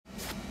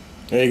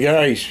Hey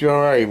guys,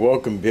 alright,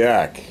 welcome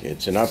back.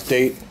 It's an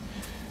update.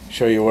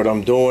 Show you what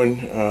I'm doing.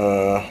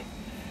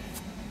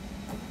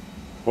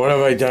 What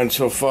have I done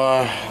so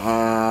far?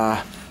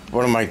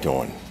 What am I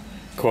doing?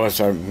 Of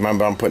course, I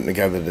remember I'm putting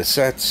together the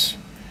sets.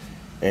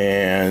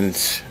 And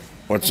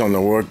what's on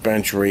the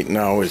workbench right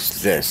now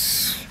is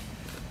this.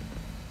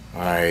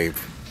 I'm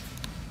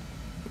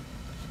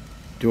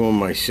doing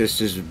my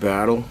Sisters of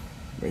Battle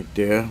right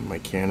there, my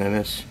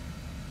Canoness.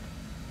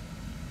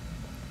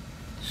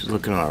 She's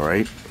looking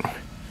alright.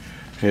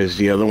 Here's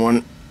the other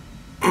one.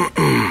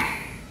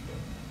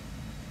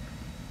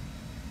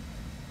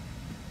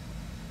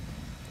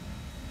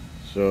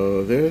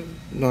 So they're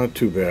not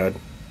too bad.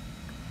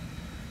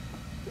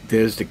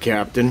 There's the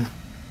captain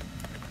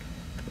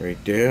right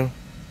there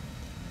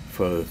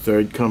for the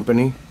third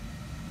company.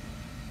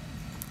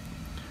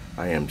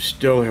 I am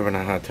still having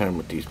a hard time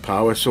with these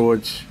power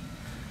swords.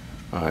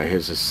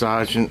 Here's a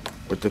sergeant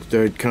with the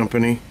third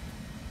company.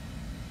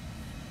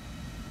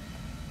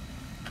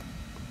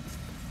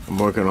 I'm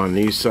working on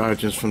these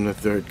sergeants from the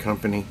third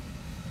company.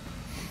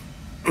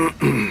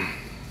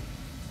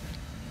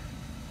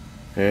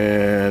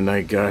 And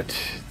I got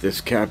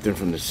this captain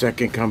from the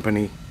second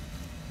company.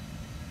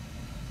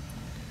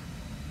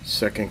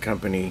 Second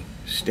company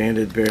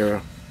standard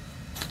bearer.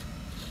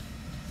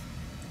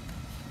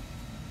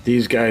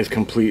 These guys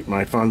complete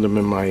I found them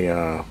in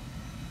my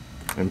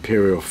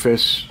Imperial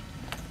Fists.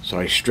 So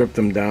I stripped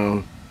them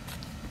down,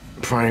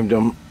 primed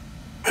them,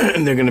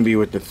 and they're going to be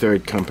with the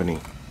third company.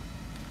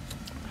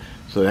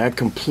 So that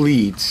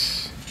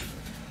completes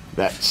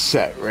that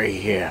set right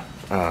here.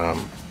 That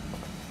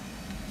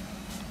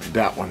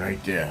one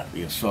right there,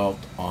 the Assault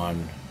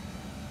on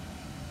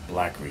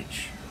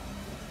Blackreach.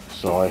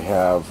 So I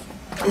have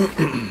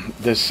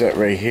this set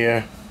right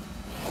here,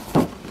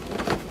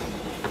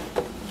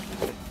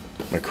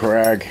 my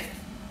Crag,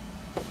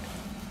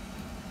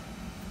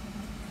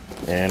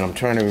 and I'm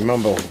trying to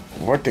remember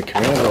what the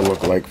commander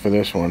looked like for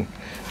this one.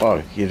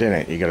 Oh, you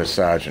didn't. You got a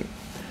sergeant.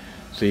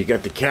 So you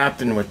got the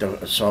captain with the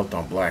Assault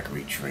on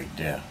Blackreach right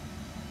there.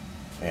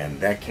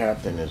 And that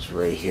captain is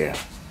right here.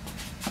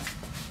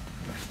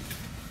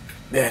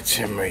 That's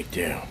him right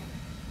there.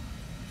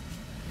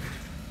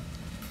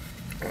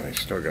 Oh, I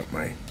still got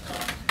my...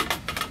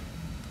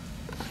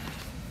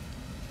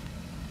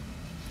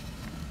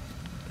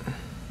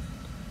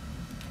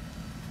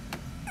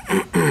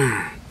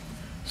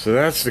 So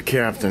that's the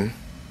captain.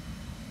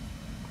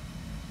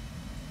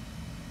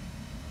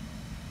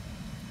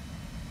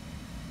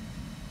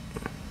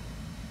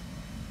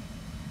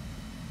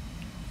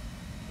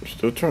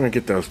 Still trying to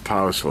get those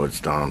power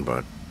swords down,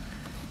 but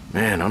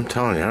man, I'm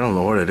telling you, I don't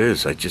know what it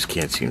is. I just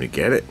can't seem to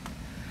get it.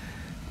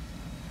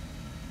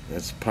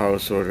 That's a power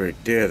sword right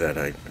there that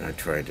I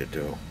tried to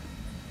do.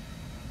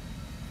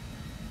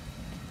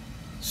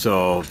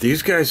 So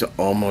these guys are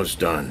almost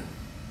done.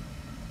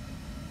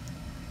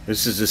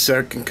 This is the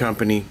second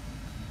company.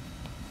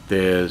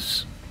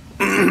 There's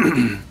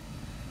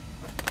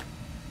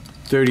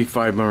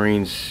 35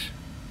 Marines.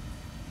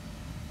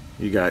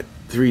 You got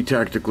 3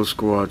 tactical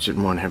squads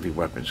and 1 heavy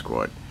weapon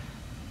squad.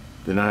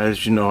 Then,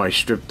 as you know, I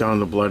stripped down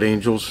the Blood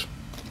Angels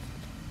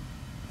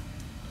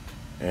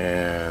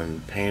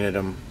and painted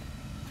them.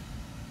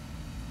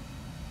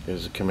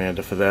 There's a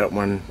commander for that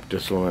one.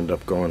 This will end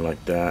up going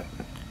like that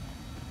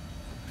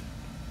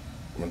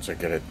once I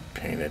get it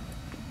painted.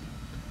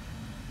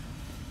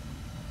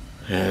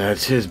 And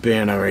that's his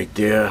banner right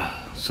there.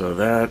 So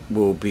that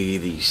will be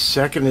the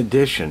second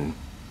edition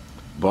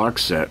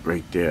box set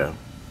right there.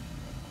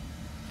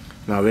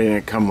 Now, they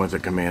didn't come with a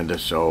commander,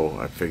 so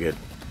I figured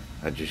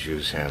I'd just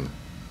use him.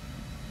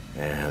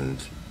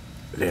 And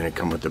they didn't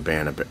come with the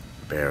banner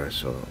bearer,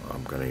 so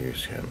I'm going to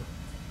use him.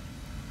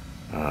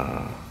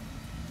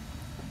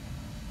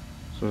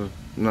 So,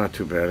 not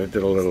too bad. I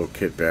did a little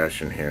kit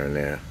bashing here and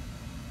there.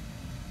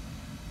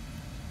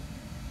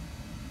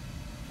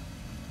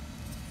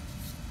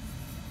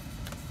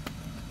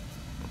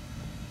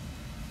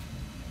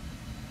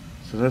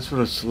 So that's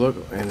what it's look.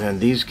 And then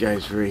these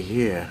guys right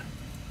here.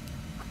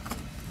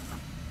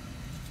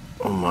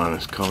 Oh man,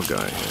 this Cull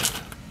guy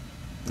here.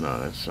 No,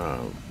 that's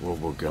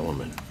Wilbur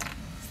Gilliman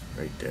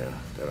right there.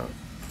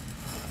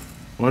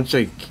 Once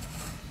I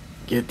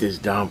get this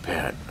down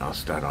pat, I'll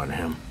start on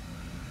him.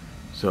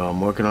 So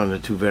I'm working on the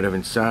 2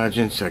 veteran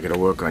sergeants. I gotta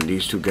work on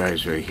these 2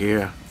 guys right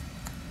here.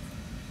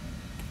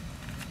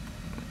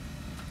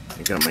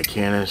 I got my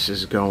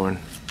canonesses going.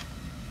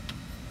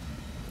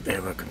 They're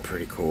looking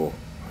pretty cool.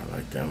 I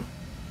like them.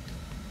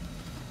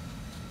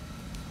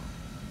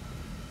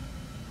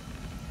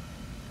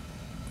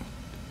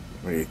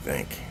 What do you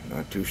think?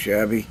 Not too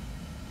shabby?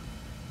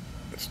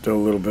 Still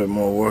a little bit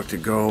more work to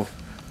go.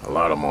 A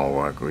lot of more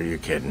work, were you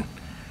kidding?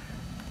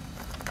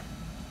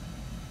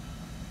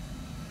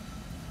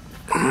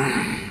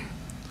 I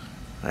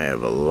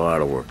have a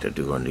lot of work to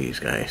do on these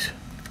guys.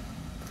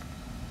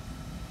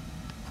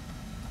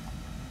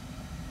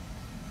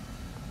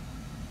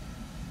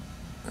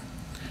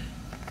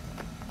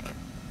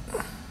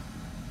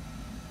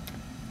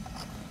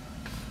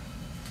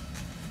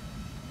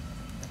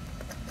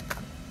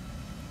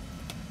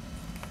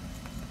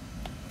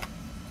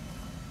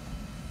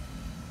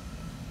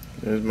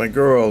 There's my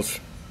girls.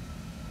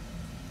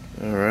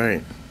 All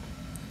right,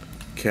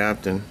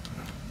 Captain.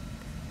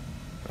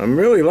 I'm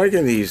really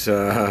liking these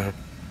Powerade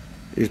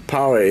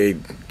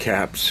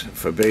caps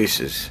for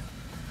bases.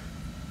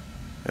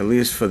 At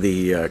least for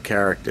the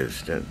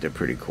characters, they're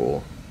pretty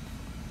cool.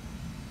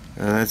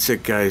 And that's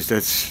it, guys.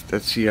 That's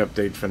the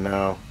update for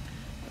now.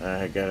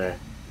 I gotta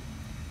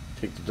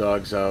take the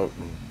dogs out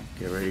and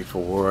get ready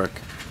for work.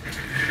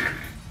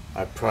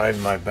 I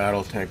primed my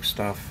BattleTech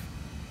stuff.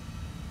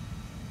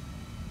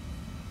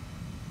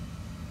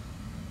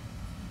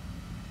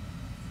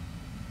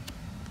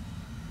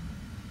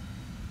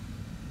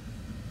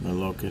 My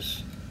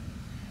Locust.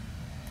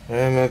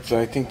 And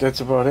I think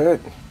that's about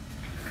it.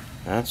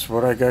 That's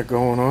what I got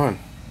going on.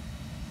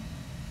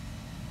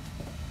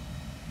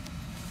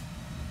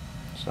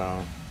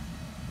 So,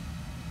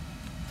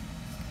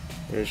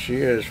 there she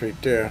is right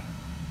there.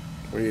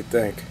 What do you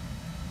think?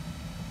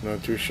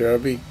 Not too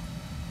shabby?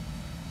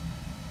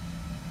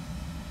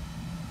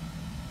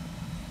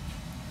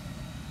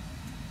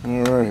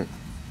 Alright.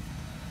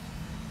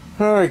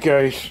 Alright,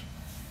 guys.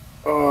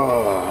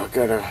 Oh,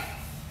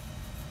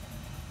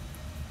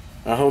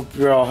 I hope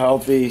you're all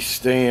healthy,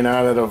 staying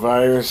out of the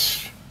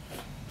virus.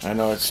 I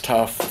know it's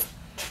tough.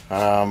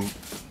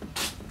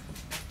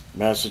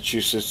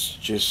 Massachusetts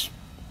just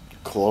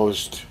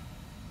closed,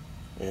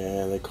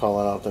 and they're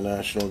calling out the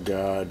National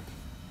Guard.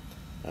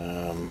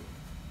 I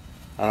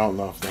don't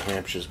know if New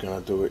Hampshire's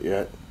gonna do it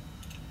yet,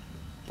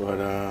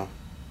 but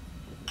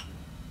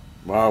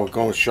wow, we're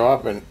going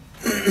shopping.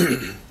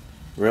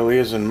 Really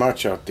isn't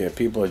much out there.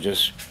 People are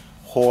just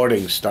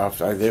hoarding stuff.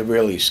 They're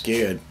really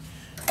scared.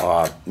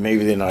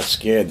 Maybe they're not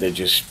scared. They're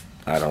just,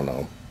 I don't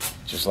know,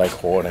 just like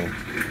hoarding.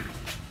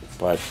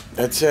 But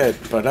that's it.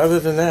 But other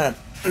than that,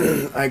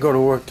 I go to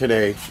work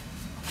today,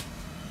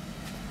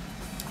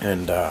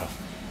 and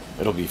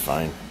it'll be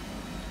fine.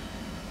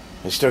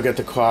 I still get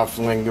the cough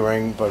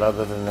lingering, but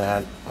other than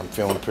that, I'm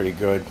feeling pretty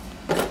good.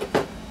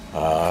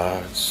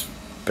 It's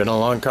been a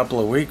long couple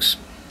of weeks,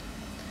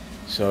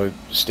 so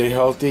stay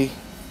healthy,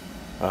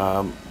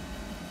 and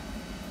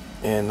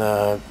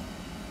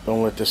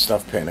don't let this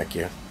stuff panic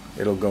you.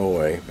 It'll go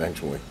away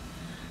eventually.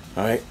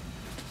 Alright?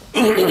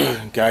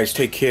 Guys,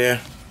 take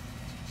care,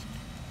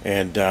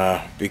 and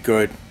be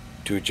good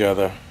to each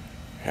other.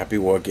 Happy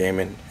war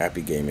gaming,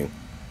 happy gaming,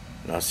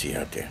 and I'll see you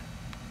out there.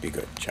 Be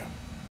good. Ciao.